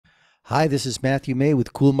Hi, this is Matthew May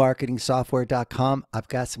with coolmarketingsoftware.com. I've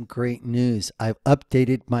got some great news. I've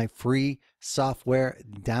updated my free software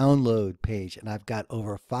download page, and I've got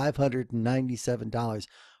over $597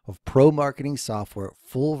 of pro marketing software,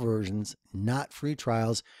 full versions, not free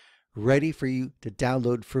trials, ready for you to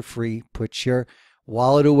download for free. Put your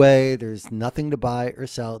wallet away. There's nothing to buy or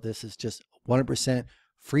sell. This is just 100%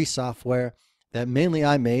 free software that mainly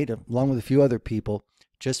I made, along with a few other people,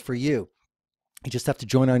 just for you. You just have to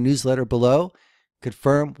join our newsletter below,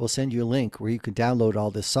 confirm, we'll send you a link where you can download all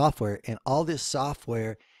this software. And all this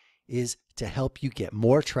software is to help you get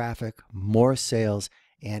more traffic, more sales,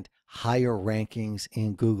 and higher rankings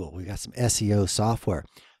in Google. We got some SEO software.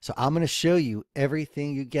 So I'm going to show you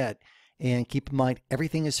everything you get. And keep in mind,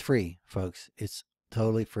 everything is free, folks. It's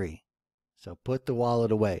totally free. So put the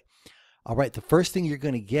wallet away. All right, the first thing you're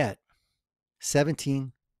going to get,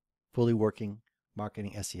 17 fully working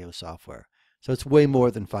marketing SEO software. So it's way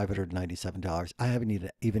more than $597. I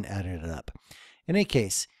haven't even added it up. In any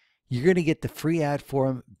case, you're going to get the free ad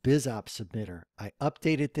form BizOp submitter. I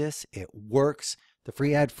updated this. It works. The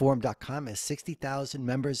freeadform.com has 60,000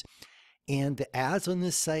 members, and the ads on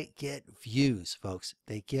this site get views, folks.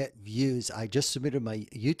 They get views. I just submitted my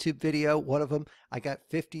YouTube video, one of them. I got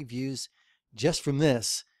 50 views just from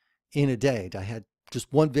this in a day. I had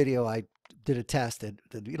just one video. I did a test, and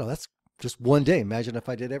that's just one day. Imagine if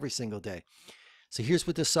I did every single day. So here's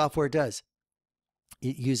what this software does.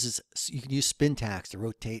 You can use spintax to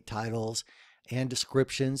rotate titles and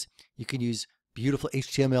descriptions. You can use beautiful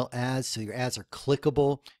HTML ads, so your ads are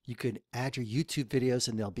clickable. You can add your YouTube videos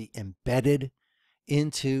and they'll be embedded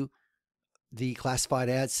into the classified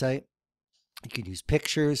ad site. You can use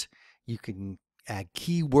pictures. You can add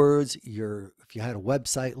keywords. If you had a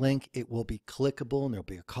website link, it will be clickable and there'll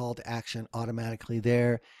be a call to action automatically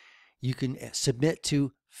there. You can submit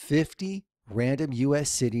to 50 random US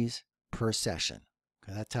cities per session.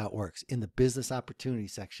 Okay, that's how it works in the business opportunity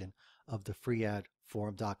section of the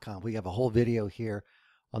freeadform.com. We have a whole video here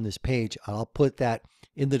on this page. I'll put that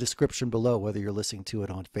in the description below, whether you're listening to it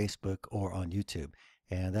on Facebook or on YouTube.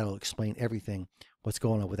 And that'll explain everything, what's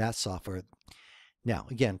going on with that software. Now,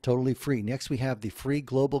 again, totally free. Next, we have the free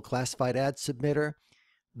global classified ad submitter.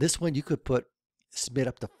 This one you could submit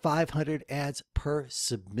up to 500 ads per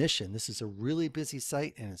submission. This is a really busy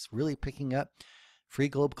site and it's really picking up.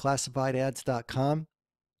 freeglobalclassifiedads.com.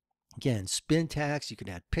 Again, spintax, you can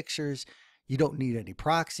add pictures. You don't need any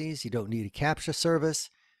proxies. You don't need a captcha service.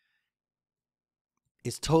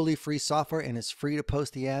 It's totally free software and it's free to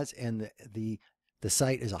post the ads, and the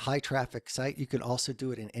site is a high traffic site. You can also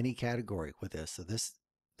do it in any category with this. So there's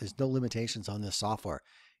no limitations on this software.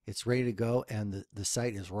 It's ready to go and the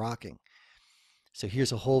site is rocking. So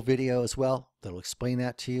here's a whole video as well that'll explain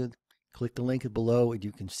that to you. Click the link below and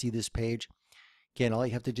you can see this page. Again, all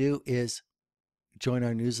you have to do is join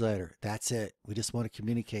our newsletter. That's it. We just want to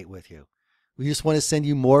communicate with you. We just want to send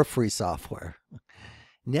you more free software.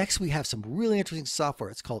 Next, we have some really interesting software.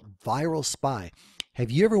 It's called Viral Spy.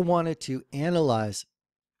 Have you ever wanted to analyze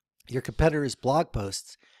your competitors' blog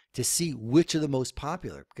posts to see which are the most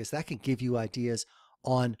popular? Because that can give you ideas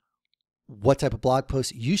on what type of blog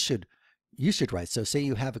posts you should write. So say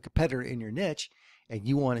you have a competitor in your niche and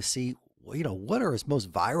you want to see, what are his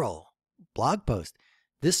most viral blog posts.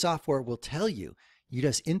 This software will tell you. You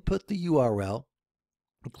just input the URL,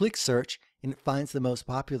 click search, and it finds the most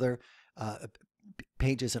popular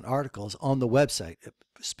pages and articles on the website.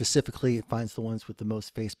 Specifically, it finds the ones with the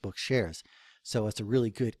most Facebook shares. So it's a really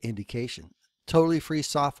good indication. Totally free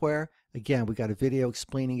software. Again, we got a video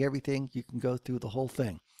explaining everything. You can go through the whole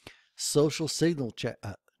thing. Social Signal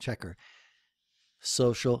Checker.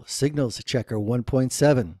 Social Signals Checker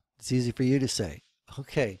 1.7. It's easy for you to say.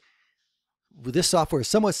 Okay. This software is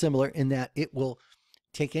somewhat similar in that it will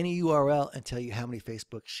take any URL and tell you how many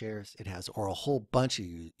Facebook shares it has, or a whole bunch of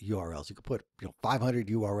URLs. You could put 500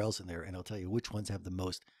 URLs in there and it'll tell you which ones have the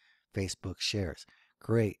most Facebook shares.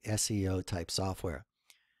 Great SEO type software.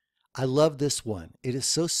 I love this one. It is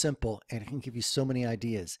so simple and it can give you so many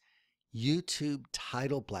ideas. YouTube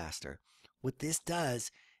Title Blaster. What this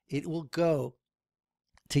does, it will go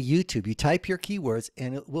to YouTube. You type your keywords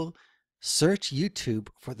and it will search YouTube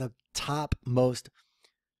for the top most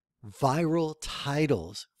viral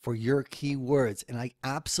titles for your keywords. And I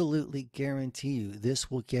absolutely guarantee you this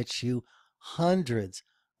will get you hundreds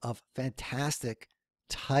of fantastic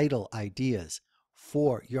title ideas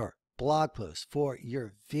for your blog posts, for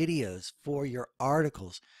your videos, for your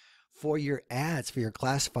articles, for your ads, for your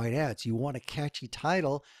classified ads. You want a catchy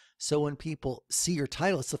title, so when people see your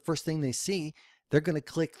title, it's the first thing they see. They're going to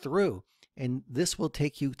click through, and this will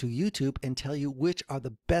take you to YouTube and tell you which are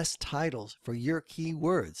the best titles for your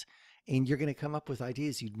keywords. and you're going to come up with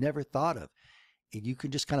ideas you'd never thought of. And you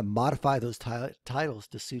can just kind of modify those titles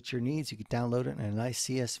to suit your needs. You can download it in a nice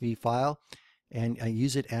CSV file and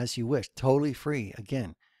use it as you wish. Totally free.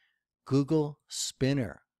 Again, Google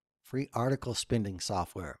Spinner, free article spinning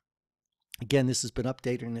software. Again, this has been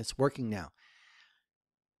updated and it's working now.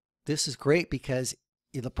 This is great because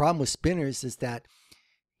the problem with spinners is that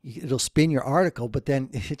it'll spin your article, but then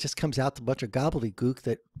it just comes out to a bunch of gobbledygook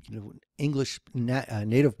that English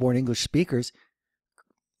native-born English speakers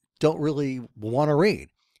don't really want to read.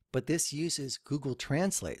 But this uses Google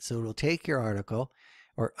Translate, so it'll take your article,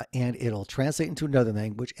 and it'll translate into another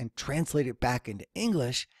language and translate it back into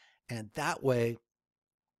English, and that way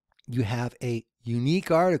you have a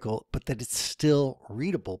unique article, but that it's still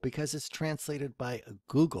readable because it's translated by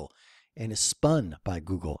Google and is spun by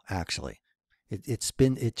Google. Actually,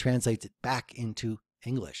 it translates it back into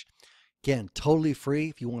English. Again, totally free.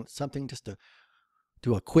 If you want something just to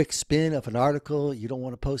do a quick spin of an article, you don't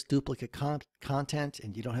want to post duplicate content,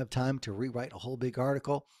 and you don't have time to rewrite a whole big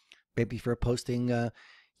article. Maybe if you're posting,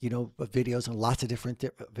 videos on lots of different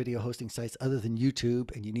video hosting sites other than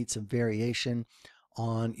YouTube, and you need some variation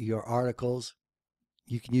on your articles,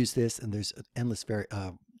 you can use this, and there's endless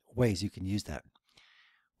ways you can use that.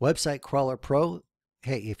 Website Crawler Pro.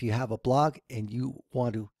 Hey, if you have a blog and you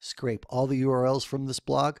want to scrape all the URLs from this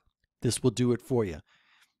blog, this will do it for you.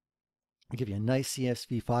 I'll give you a nice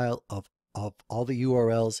CSV file of all the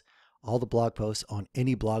URLs, all the blog posts on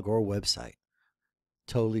any blog or website.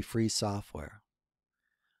 Totally free software.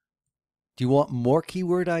 Do you want more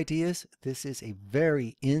keyword ideas? This is a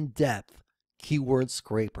very in-depth keyword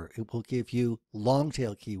scraper. It will give you long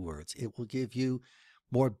tail keywords. It will give you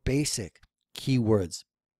more basic keywords.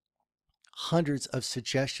 Hundreds of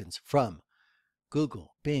suggestions from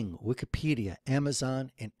Google, Bing, Wikipedia,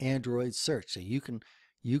 Amazon, and Android search. So you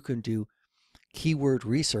can do keyword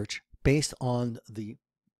research based on the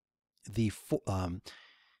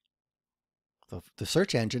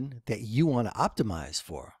search engine that you want to optimize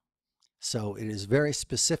for. So it is very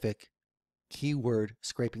specific keyword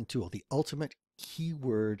scraping tool, the ultimate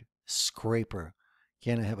keyword scraper.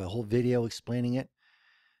 Again, I have a whole video explaining it.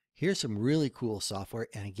 Here's some really cool software,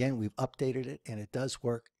 and again, we've updated it and it does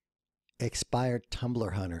work. Expired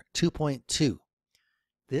Tumblr Hunter 2.2.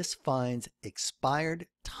 This finds expired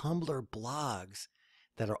Tumblr blogs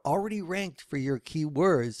that are already ranked for your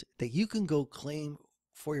keywords that you can go claim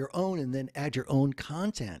for your own and then add your own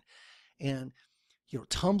content. And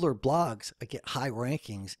Tumblr blogs get high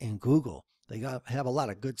rankings in Google. They have a lot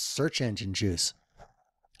of good search engine juice.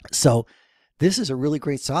 So this is a really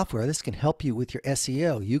great software. This can help you with your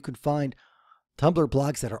SEO. You can find Tumblr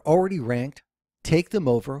blogs that are already ranked, take them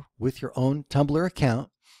over with your own Tumblr account.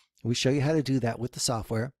 We show you how to do that with the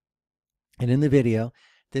software and in the video.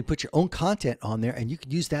 Then put your own content on there, and you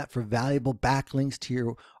can use that for valuable backlinks to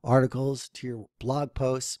your articles, to your blog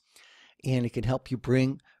posts, and it can help you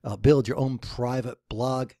build your own private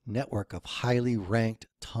blog network of highly ranked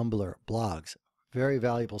Tumblr blogs. Very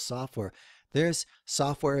valuable software. There's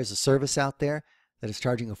software as a service out there that is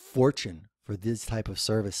charging a fortune for this type of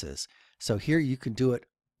services. So here you can do it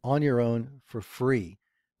on your own for free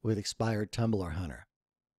with Expired Tumblr Hunter.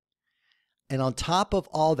 And on top of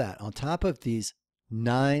all that, on top of these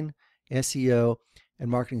 9 SEO and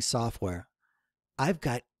marketing software, I've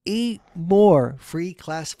got 8 more free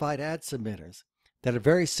classified ad submitters that are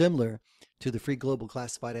very similar to the free global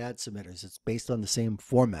classified ad submitters. It's based on the same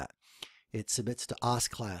format. It submits to OS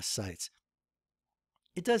class sites.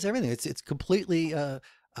 It does everything. It's completely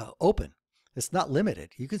open. It's not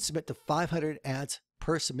limited. You can submit to 500 ads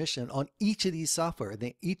per submission on each of these software.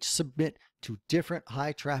 They each submit to different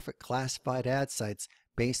high traffic classified ad sites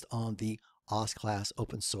based on the OS class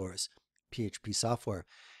open source PHP software.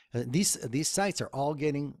 These sites are all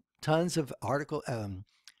getting tons of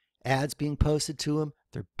ads being posted to them.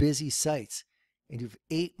 They're busy sites, and you have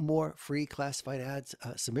 8 more free classified ads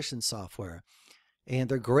submission software, and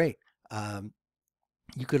they're great.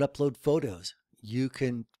 You could upload photos. You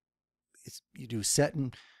do set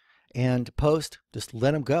and post. Just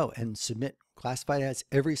let them go and submit classified ads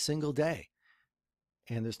every single day.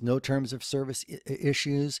 And there's no terms of service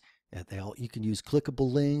issues. You can use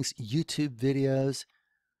clickable links, YouTube videos,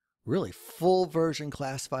 really full version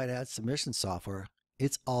classified ad submission software.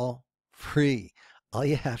 It's all free. All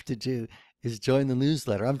you have to do is join the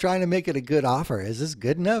newsletter. I'm trying to make it a good offer. Is this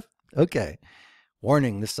good enough? Okay.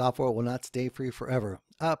 Warning, this software will not stay free forever.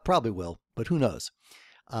 Probably will, but who knows?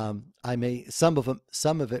 Some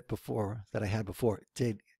of it before that I had before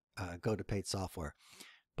did go to paid software,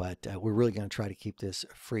 but we're really going to try to keep this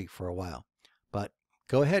free for a while. But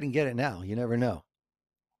go ahead and get it now. You never know.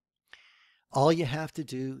 All you have to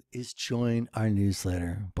do is join our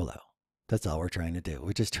newsletter below. That's all we're trying to do.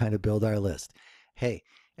 We're just trying to build our list. Hey,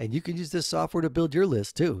 and you can use this software to build your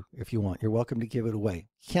list too if you want. You're welcome to give it away.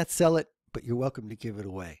 You can't sell it, but you're welcome to give it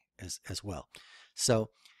away as well. So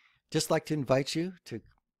just like to invite you to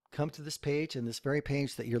come to this page, and this very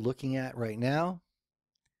page that you're looking at right now.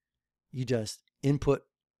 You just input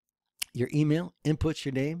your email, input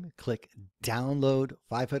your name, click download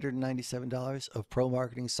 $597 of pro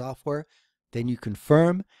marketing software. Then you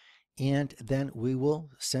confirm, and then we will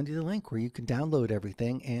send you the link where you can download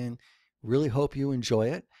everything, and really hope you enjoy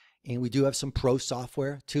it. And we do have some pro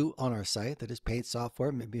software too on our site that is paid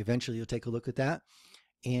software. Maybe eventually you'll take a look at that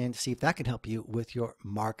and see if that can help you with your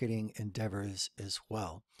marketing endeavors as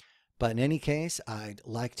well. But in any case, I'd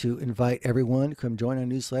like to invite everyone to come join our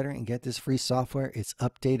newsletter and get this free software. It's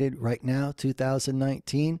updated right now,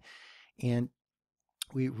 2019. And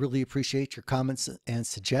we really appreciate your comments and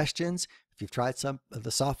suggestions. If you've tried some of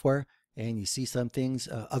the software and you see some things,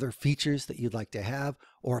 other features that you'd like to have,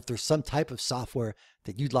 or if there's some type of software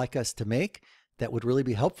that you'd like us to make that would really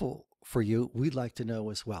be helpful for you, we'd like to know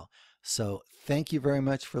as well. So thank you very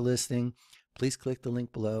much for listening. Please click the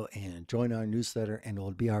link below and join our newsletter, and it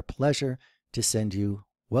will be our pleasure to send you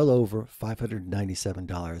well over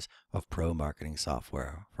 $597 of pro marketing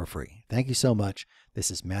software for free. Thank you so much.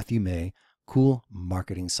 This is Matthew May,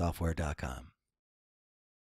 coolmarketingsoftware.com.